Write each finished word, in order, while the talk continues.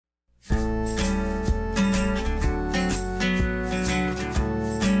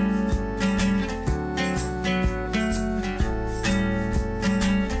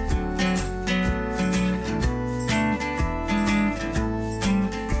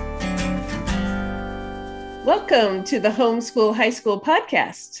Welcome to the Homeschool High School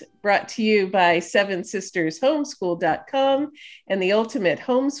podcast, brought to you by Seven Sisters Homeschool.com and the Ultimate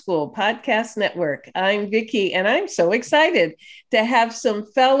Homeschool Podcast Network. I'm Vicki, and I'm so excited to have some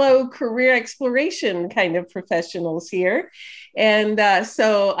fellow career exploration kind of professionals here. And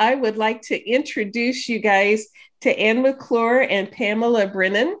so I would like to introduce you guys to Anne McClure and Pamela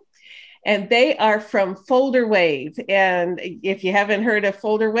Brennan. And they are from FolderWave. And if you haven't heard of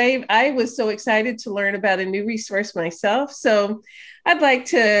FolderWave, I was so excited to learn about a new resource myself. So I'd like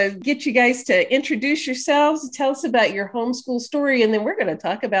to get you guys to introduce yourselves, tell us about your homeschool story, and then we're going to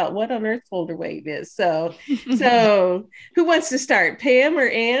talk about what on earth FolderWave is. So who wants to start, Pam or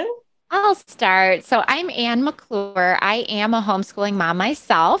Anne? I'll start. So I'm Anne McClure. I am a homeschooling mom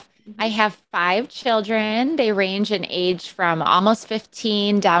myself. I have 5 children. They range in age from almost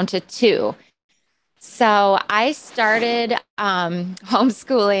 15 down to 2. So I started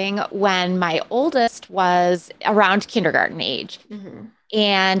homeschooling when my oldest was around kindergarten age. Mm-hmm.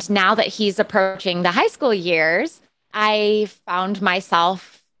 And now that he's approaching the high school years, I found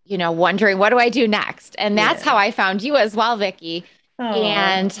myself, wondering, what do I do next? And that's how I found you as well, Vicki,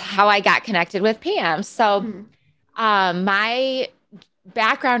 and how I got connected with Pam. So my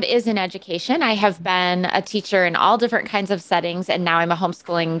background is in education. I have been a teacher in all different kinds of settings, and now I'm a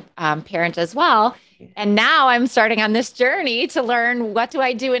homeschooling parent as well. And now I'm starting on this journey to learn, what do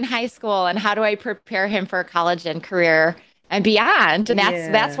I do in high school and how do I prepare him for college and career and beyond? And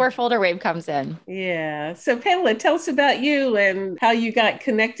that's where FolderWave comes in. Yeah. So Pamela, tell us about you and how you got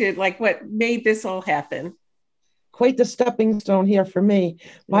connected, like what made this all happen. Quite the stepping stone here for me.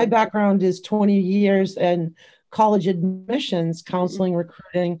 My background is 20 years in college admissions, counseling,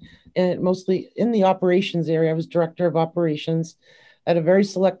 recruiting, and mostly in the operations area. I was director of operations at a very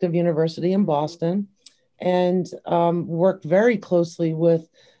selective university in Boston, and worked very closely with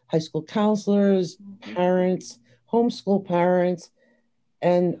high school counselors, parents, homeschool parents,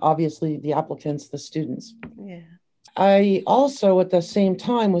 and obviously the applicants, the students. Yeah. I also, at the same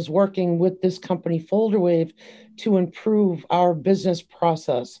time, was working with this company, FolderWave, to improve our business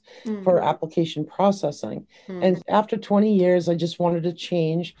process for application processing. And after 20 years, I just wanted to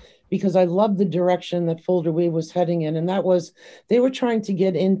change because I loved the direction that FolderWave was heading in. And that was, they were trying to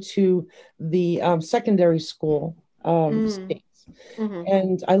get into the secondary school space.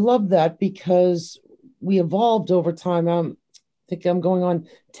 And I love that because we evolved over time. I think I'm going on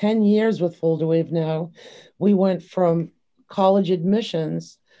 10 years with FolderWave now. We went from college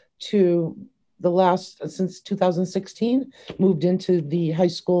admissions to since 2016, moved into the high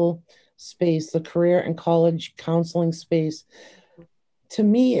school space, the career and college counseling space. To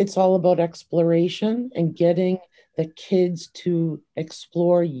me, it's all about exploration and getting the kids to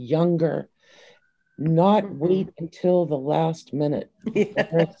explore younger, not wait until the last minute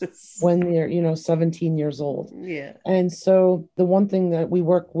when they're 17 years old. Yeah. And so the one thing that we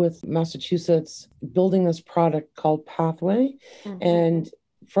work with Massachusetts, building this product called Pathway. And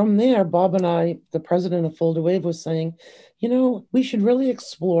from there, Bob and I, the president of FolderWave, was saying, we should really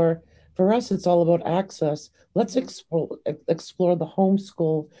explore. For us, it's all about access. Let's explore the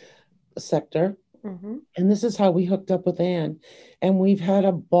homeschool sector. And this is how we hooked up with Anne. And we've had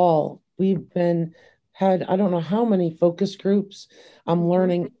a ball. We've had, I don't know how many focus groups. I'm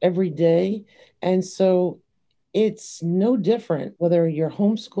learning every day. And so it's no different whether you're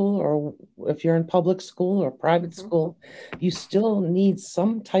homeschool or if you're in public school or private school. You still need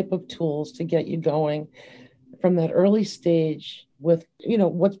some type of tools to get you going from that early stage with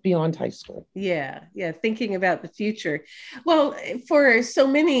what's beyond high school. Yeah, thinking about the future. Well, for so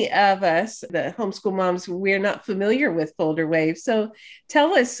many of us, the homeschool moms, we're not familiar with FolderWave. So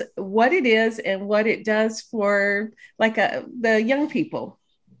tell us what it is and what it does for the young people.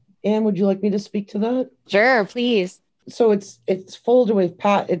 Anne, would you like me to speak to that? Sure, please. So it's FolderWave.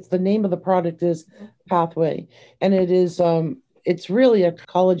 It's the name of the product is Pathway, and it is it's really a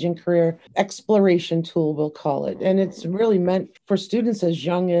college and career exploration tool, we'll call it, and it's really meant for students as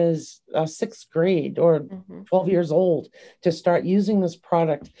young as 6th grade or 12 years old to start using this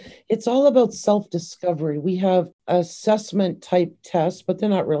product. It's all about self-discovery. We have assessment type tests, but they're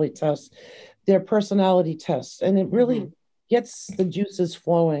not really tests; they're personality tests, and it really gets the juices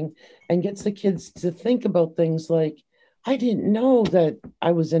flowing and gets the kids to think about things like, I didn't know that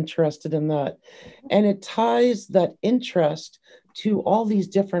I was interested in that. And it ties that interest to all these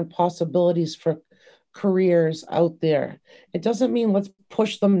different possibilities for careers out there. It doesn't mean let's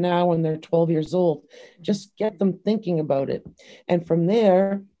push them now when they're 12 years old. Just get them thinking about it. And from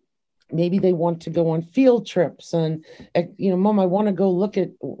there, maybe they want to go on field trips and, Mom, I want to go look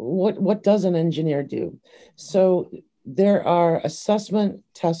at what does an engineer do? So there are assessment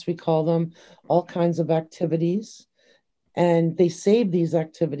tests, we call them, all kinds of activities, and they save these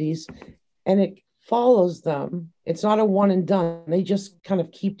activities and it follows them. It's not a one and done. They just kind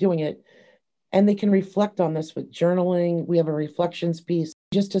of keep doing it. And they can reflect on this with journaling. We have a reflections piece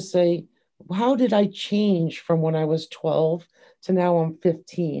just to say, how did I change from when I was 12 to now I'm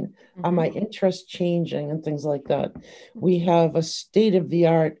 15? Mm-hmm. Are my interests changing and things like that? We have a state of the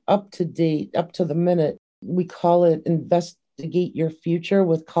art, up to date, up to the minute. We call it Investigate Your Future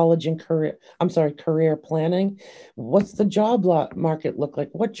with college and career planning. What's the job market look like?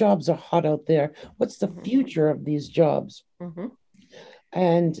 What jobs are hot out there? What's the future of these jobs? Mm-hmm.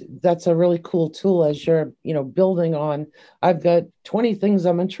 And that's a really cool tool as you're, building on. I've got 20 things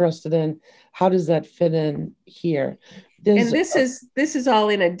I'm interested in. How does that fit in here? And this is all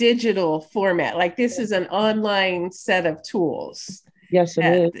in a digital format. Like this is an online set of tools. Yes,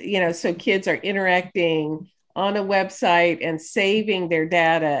 it is. So kids are interacting on a website and saving their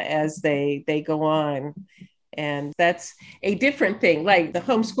data as they go on. And that's a different thing. Like the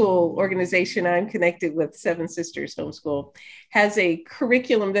homeschool organization I'm connected with, Seven Sisters Homeschool, has a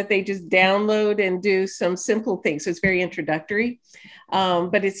curriculum that they just download and do some simple things. So it's very introductory,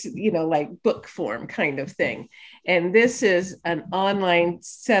 but it's, like book form kind of thing. And this is an online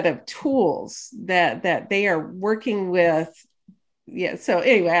set of tools that they are working with. Yeah. So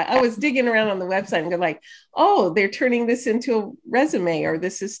anyway, I was digging around on the website and go like, oh, they're turning this into a resume, or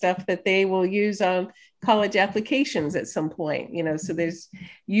this is stuff that they will use on college applications at some point, so there's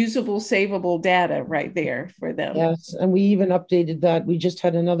usable, savable data right there for them. Yes. And we even updated that. We just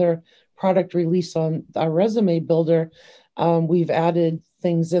had another product release on our resume builder. We've added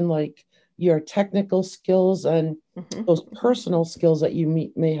things in like your technical skills and those personal skills that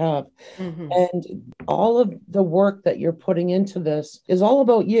you may have. And all of the work that you're putting into this is all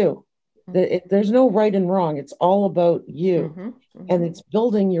about you. There's no right and wrong. It's all about you. And it's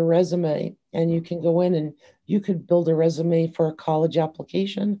building your resume. And you can go in and you could build a resume for a college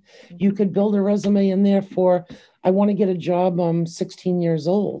application. You could build a resume in there for, I want to get a job. I'm 16 years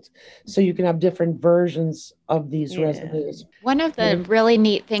old. So you can have different versions of these resumes. One of the really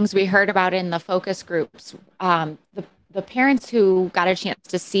neat things we heard about in the focus groups, the parents who got a chance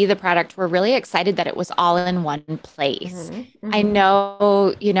to see the product were really excited that it was all in one place. I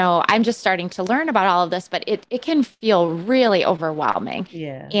know, I'm just starting to learn about all of this, but it can feel really overwhelming.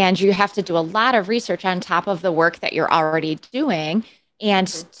 Yeah. And you have to do a lot of research on top of the work that you're already doing. And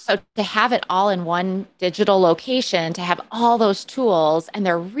so to have it all in one digital location, to have all those tools, and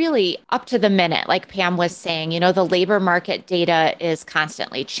they're really up to the minute, like Pam was saying, the labor market data is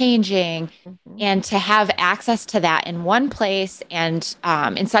constantly changing, and to have access to that in one place and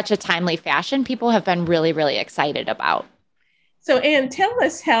in such a timely fashion, people have been really, really excited about. So, Anne, tell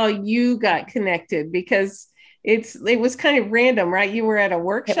us how you got connected, because it was kind of random, right? You were at a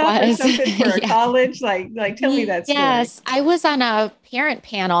workshop or something for a college. Like tell me that story. Yes, I was on a parent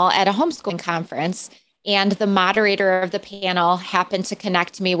panel at a homeschooling conference, and the moderator of the panel happened to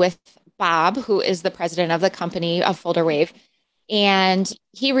connect me with Bob, who is the president of the company of FolderWave. And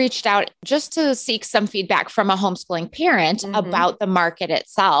he reached out just to seek some feedback from a homeschooling parent about the market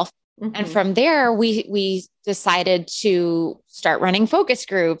itself. And from there, we decided to start running focus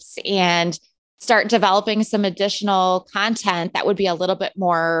groups and start developing some additional content that would be a little bit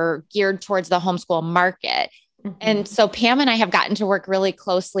more geared towards the homeschool market. And so Pam and I have gotten to work really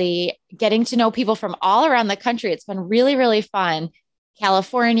closely, getting to know people from all around the country. It's been really, really fun.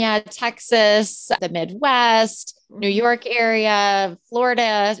 California, Texas, the Midwest, New York area,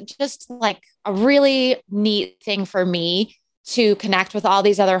 Florida, just like a really neat thing for me to connect with all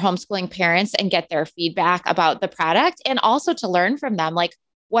these other homeschooling parents and get their feedback about the product, and also to learn from them, like,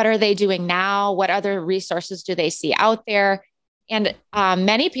 what are they doing now? What other resources do they see out there? And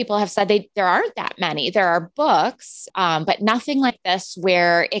many people have said there aren't that many. There are books, but nothing like this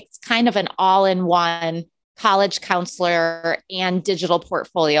where it's kind of an all-in-one college counselor and digital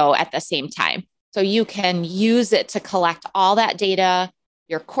portfolio at the same time. So you can use it to collect all that data,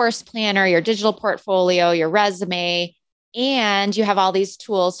 your course planner, your digital portfolio, your resume, and you have all these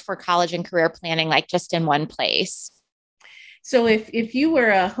tools for college and career planning, like just in one place. So if you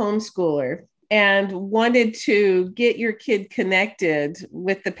were a homeschooler and wanted to get your kid connected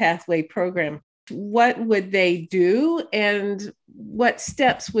with the Pathway program, what would they do? And what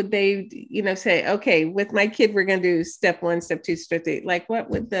steps would they, say, okay, with my kid, we're going to do step 1, step 2, step 3. Like, what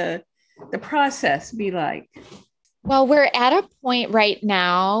would the process be like? Well, we're at a point right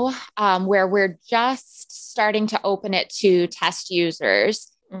now where we're just starting to open it to test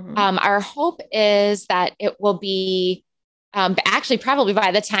users. Our hope is that it will be actually probably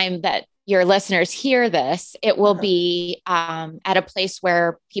by the time that your listeners hear this, it will be at a place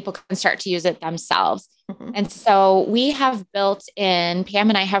where people can start to use it themselves. And so we have built in, Pam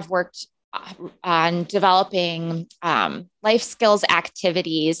and I have worked on developing life skills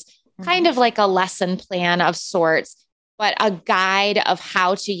activities, kind of like a lesson plan of sorts, but a guide of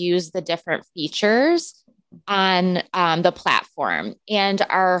how to use the different features on the platform. And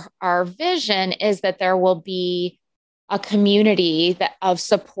our vision is that there will be a community of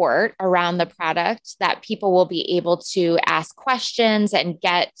support around the product, that people will be able to ask questions and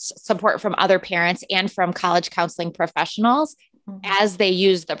get support from other parents and from college counseling professionals as they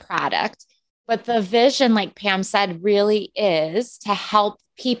use the product. But the vision, like Pam said, really is to help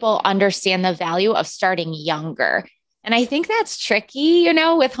people understand the value of starting younger. And I think that's tricky,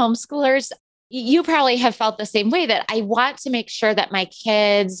 with homeschoolers. You probably have felt the same way, that I want to make sure that my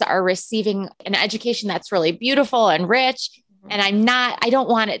kids are receiving an education that's really beautiful and rich. And I don't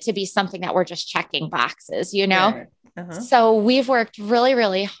want it to be something that we're just checking boxes, Right. So we've worked really,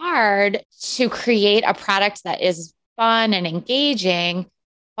 really hard to create a product that is fun and engaging,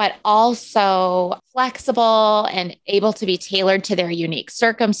 but also flexible and able to be tailored to their unique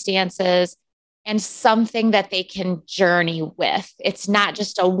circumstances, and something that they can journey with. It's not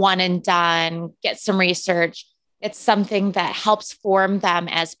just a one and done, get some research. It's something that helps form them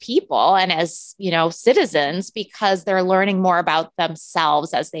as people and as, citizens, because they're learning more about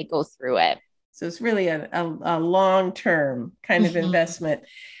themselves as they go through it. So it's really a long-term kind of investment.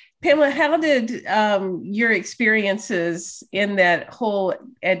 Pamela, how did your experiences in that whole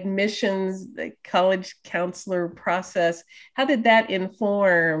admissions, the college counselor process, how did that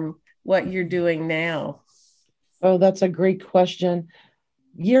inform what you're doing now? Oh, that's a great question.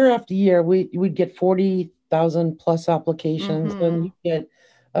 Year after year, we'd get 40,000 plus applications, and you get,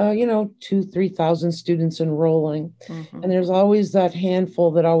 2,000-3,000 students enrolling. And there's always that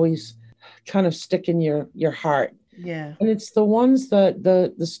handful that always kind of stick in your heart. Yeah. And it's the ones that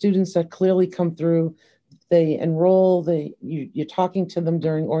the students that clearly come through, they enroll, you're talking to them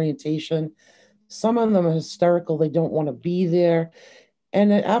during orientation. Some of them are hysterical. They don't want to be there.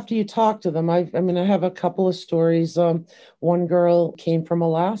 And after you talk to them, I have a couple of stories. One girl came from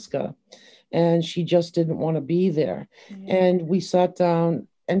Alaska, and she just didn't want to be there. And we sat down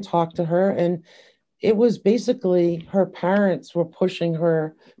and talked to her, and it was basically her parents were pushing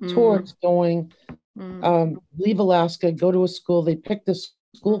her towards going, leave Alaska, go to a school. They picked this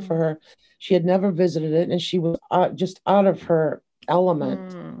school for her. She had never visited it, and she was just out of her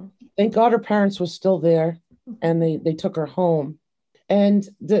element. Thank God her parents were still there, and they took her home. And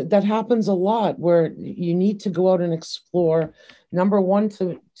that happens a lot, where you need to go out and explore. The number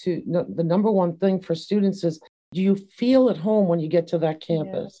one thing for students is, do you feel at home when you get to that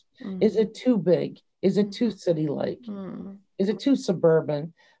campus? Is it too big? Is it too city-like? Is it too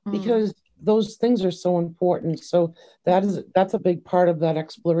suburban? Because those things are so important. So that's a big part of that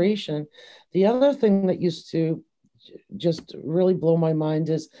exploration. The other thing that used to just really blow my mind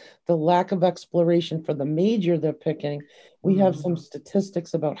is the lack of exploration for the major they're picking. We have some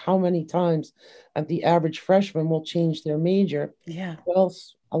statistics about how many times the average freshman will change their major. Yeah. Well,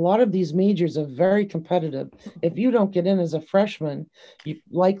 a lot of these majors are very competitive. If you don't get in as a freshman, you're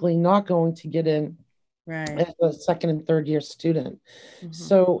likely not going to get in as a second and third year student.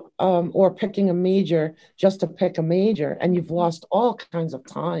 So, or picking a major just to pick a major, and you've lost all kinds of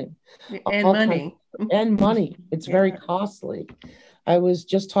time. And money. And money. It's very costly. I was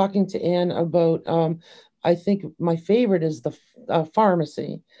just talking to Ann about, I think my favorite is the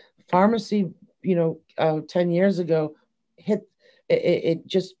pharmacy. Pharmacy, 10 years ago, it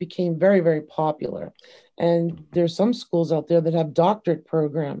just became very, very popular. And there's some schools out there that have doctorate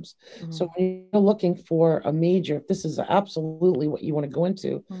programs. So when you're looking for a major, if this is absolutely what you want to go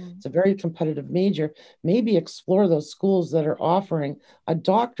into, it's a very competitive major, maybe explore those schools that are offering a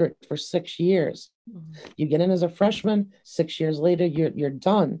doctorate for 6 years. You get in as a freshman, 6 years later, you're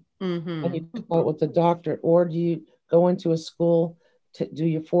done. And you come out with a doctorate. Or do you go into a school to do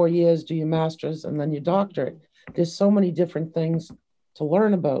your 4 years, do your master's, and then your doctorate? There's so many different things to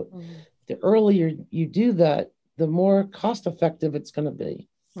learn about. The earlier you do that, the more cost effective it's going to be.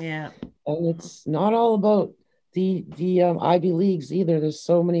 Yeah. And it's not all about the Ivy Leagues either. There's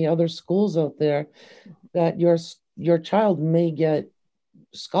so many other schools out there that your child may get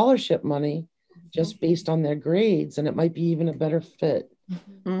scholarship money just based on their grades, and it might be even a better fit.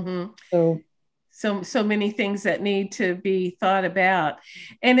 So many things that need to be thought about.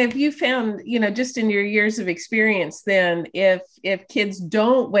 And if you found, just in your years of experience, then if kids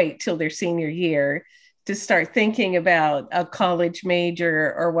don't wait till their senior year to start thinking about a college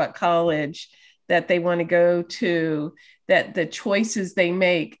major or what college that they want to go to, that the choices they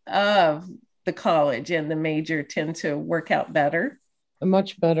make of the college and the major tend to work out better.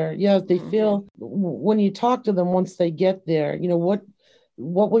 Much better. Yeah, they feel when you talk to them once they get there,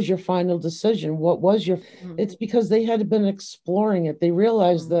 what was your final decision? What was your it's because they had been exploring it. They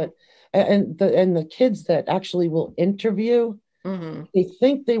realized that and the kids that actually will interview, they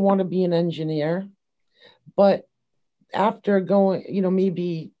think they want to be an engineer, but after going,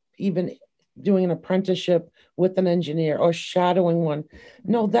 maybe even doing an apprenticeship with an engineer or shadowing one,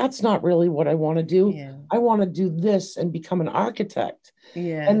 no, that's not really what I want to do. Yeah. I want to do this and become an architect.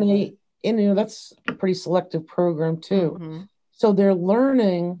 Yeah. And that's a pretty selective program too. So they're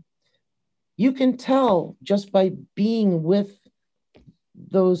learning. You can tell just by being with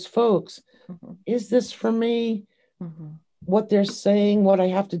those folks, is this for me? What they're saying, what I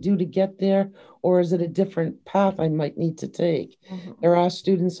have to do to get there, or is it a different path I might need to take? There are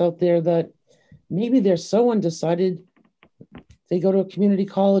students out there that maybe they're so undecided, they go to a community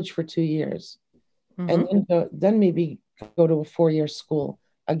college for 2 years and then maybe go to a 4-year school.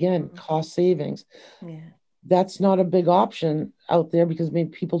 Again, cost savings. Yeah. That's not a big option out there because maybe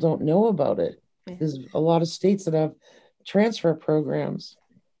people don't know about it. Yeah. There's a lot of states that have transfer programs.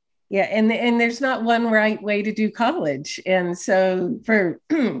 Yeah, and there's not one right way to do college. And so for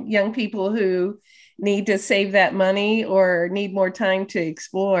young people who need to save that money or need more time to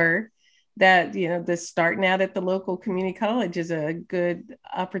explore, that, the starting out at the local community college is a good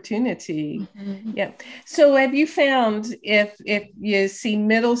opportunity. Yeah. So have you found if you see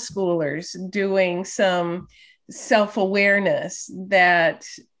middle schoolers doing some self-awareness, that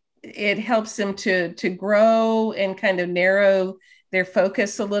it helps them to grow and kind of narrow their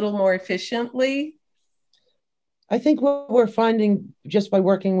focus a little more efficiently? I think what we're finding just by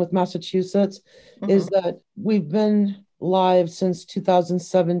working with Massachusetts is that we've been live since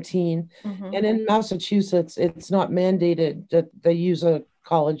 2017. And in Massachusetts, it's not mandated that they use a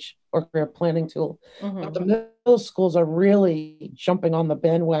college or career planning tool. But the middle schools are really jumping on the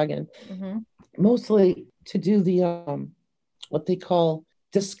bandwagon, mostly to do the what they call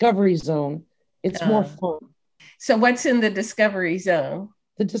discovery zone. It's more fun. So what's in the discovery zone?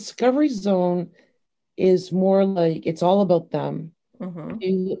 The discovery zone is more like, it's all about them.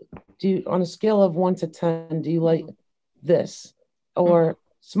 Do on a scale of 1 to 10, do you like this? Or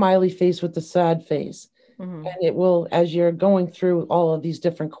smiley face with the sad face? And it will, as you're going through all of these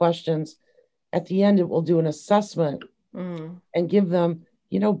different questions, at the end, it will do an assessment and give them,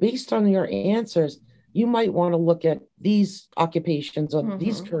 based on your answers, you might want to look at these occupations or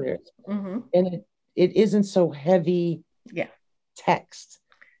these careers. And it isn't so heavy text.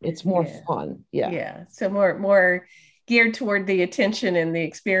 It's more fun. Yeah. So more geared toward the attention and the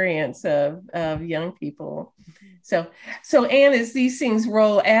experience of young people. So Anne, as these things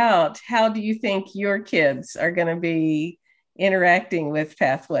roll out, how do you think your kids are going to be interacting with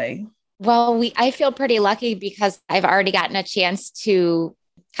Pathway? Well, I feel pretty lucky because I've already gotten a chance to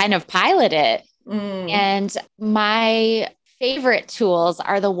kind of pilot it. And my favorite tools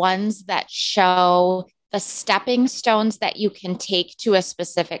are the ones that show the stepping stones that you can take to a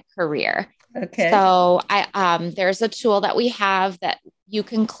specific career. Okay. So there's a tool that we have that you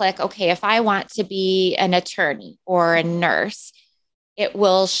can click, okay, if I want to be an attorney or a nurse, it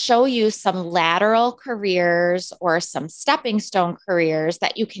will show you some lateral careers or some stepping stone careers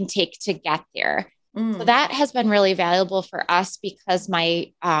that you can take to get there. So that has been really valuable for us because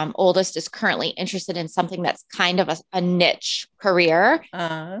my oldest is currently interested in something that's kind of a niche career.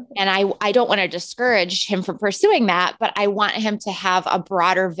 And I don't want to discourage him from pursuing that, but I want him to have a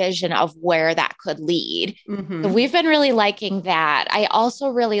broader vision of where that could lead. So we've been really liking that. I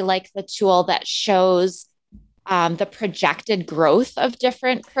also really like the tool that shows the projected growth of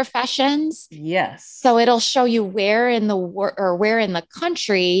different professions. Yes. So it'll show you where in the where in the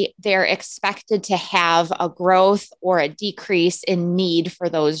country they're expected to have a growth or a decrease in need for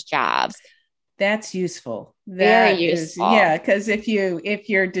those jobs. That's useful. Very useful. Yeah, because if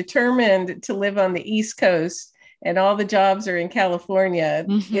you're determined to live on the East Coast and all the jobs are in California,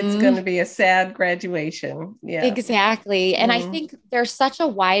 it's going to be a sad graduation. Yeah, exactly. And I think there's such a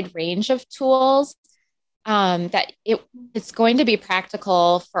wide range of tools that it's going to be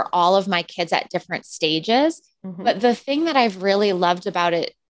practical for all of my kids at different stages. But the thing that I've really loved about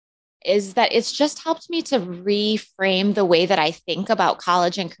it is that it's just helped me to reframe the way that I think about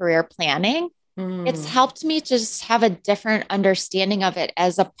college and career planning. It's helped me just have a different understanding of it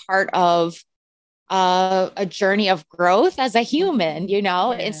as a part of a journey of growth as a human,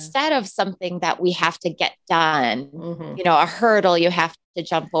 instead of something that we have to get done, a hurdle you have to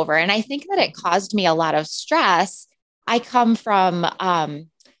jump over. And I think that it caused me a lot of stress. I come from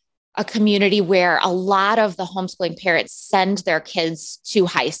a community where a lot of the homeschooling parents send their kids to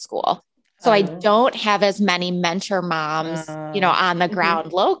high school. So I don't have as many mentor moms, on the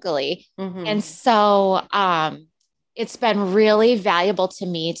ground locally. And so it's been really valuable to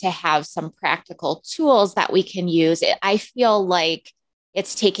me to have some practical tools that we can use. I feel like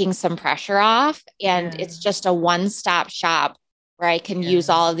it's taking some pressure off, and it's just a one-stop shop where I can use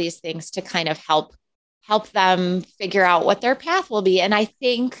all of these things to kind of help them figure out what their path will be. And I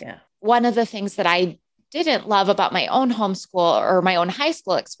think one of the things that I didn't love about my own homeschool or my own high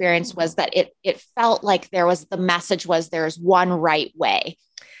school experience was that it felt like there's one right way.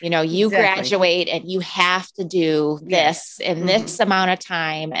 You graduate and you have to do this in this amount of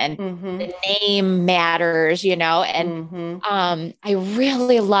time, and the name matters, and I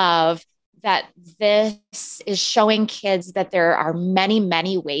really love that this is showing kids that there are many,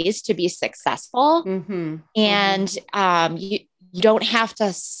 many ways to be successful. And you don't have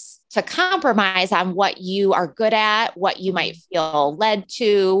to compromise on what you are good at, what you might feel led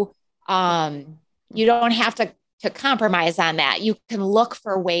to. You don't have to compromise on that. You can look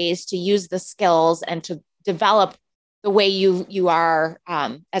for ways to use the skills and to develop the way you are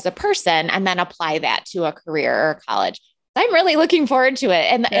as a person, and then apply that to a career or college. I'm really looking forward to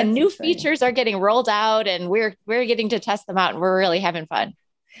it. And new features are getting rolled out, and we're getting to test them out, and we're really having fun.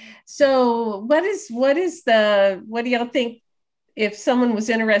 So what do y'all think, if someone was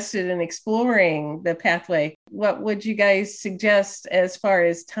interested in exploring the pathway, what would you guys suggest as far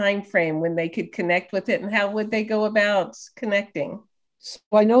as time frame when they could connect with it, and how would they go about connecting? So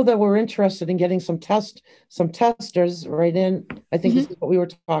I know that we're interested in getting some testers right in. I think this is what we were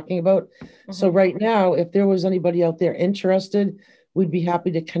talking about. So right now, if there was anybody out there interested, we'd be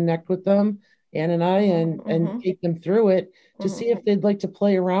happy to connect with them, Ann and I, and take them through it to see if they'd like to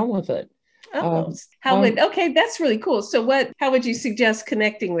play around with it. Okay, that's really cool. So how would you suggest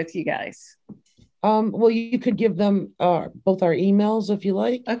connecting with you guys? Well, you could give them both our emails if you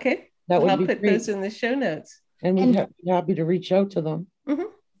like. Okay. I'll put those in the show notes. And we'd be happy to reach out to them.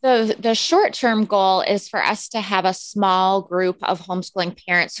 The short-term goal is for us to have a small group of homeschooling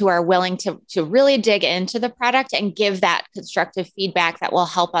parents who are willing to really dig into the product and give that constructive feedback that will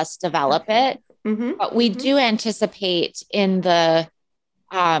help us develop it. But we do anticipate in the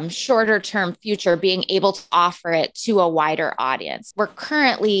shorter term future being able to offer it to a wider audience. We're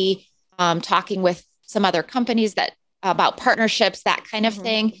currently talking with some other companies about partnerships, that kind of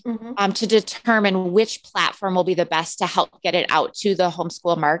thing, to determine which platform will be the best to help get it out to the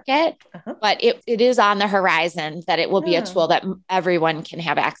homeschool market. But it is on the horizon that it will be a tool that everyone can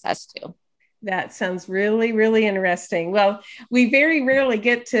have access to. That sounds really, really interesting. Well, we very rarely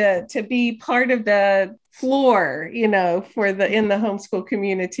get to be part of the floor, in the homeschool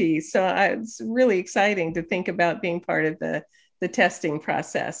community. So it's really exciting to think about being part of the testing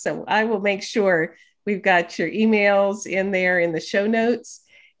process. So I will make sure we've got your emails in there in the show notes.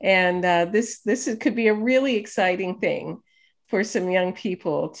 And this could be a really exciting thing for some young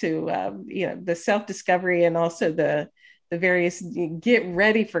people to, the self-discovery, and also the various, get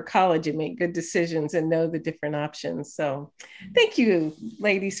ready for college and make good decisions and know the different options. So thank you,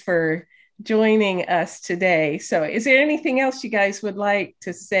 ladies, for joining us today. So is there anything else you guys would like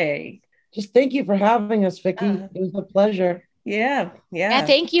to say? Just thank you for having us, Vicki. It was a pleasure. Yeah.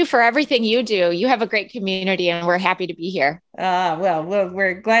 Thank you for everything you do. You have a great community, and we're happy to be here. Well,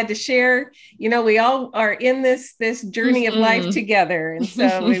 we're glad to share. We all are in this journey of life together. And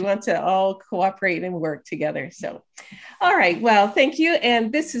so we want to all cooperate and work together. So, all right. Well, thank you.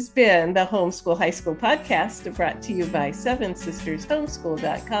 And this has been the Homeschool High School Podcast, brought to you by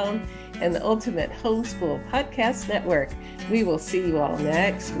 7sistershomeschool.com and the Ultimate Homeschool Podcast Network. We will see you all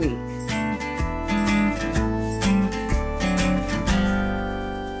next week.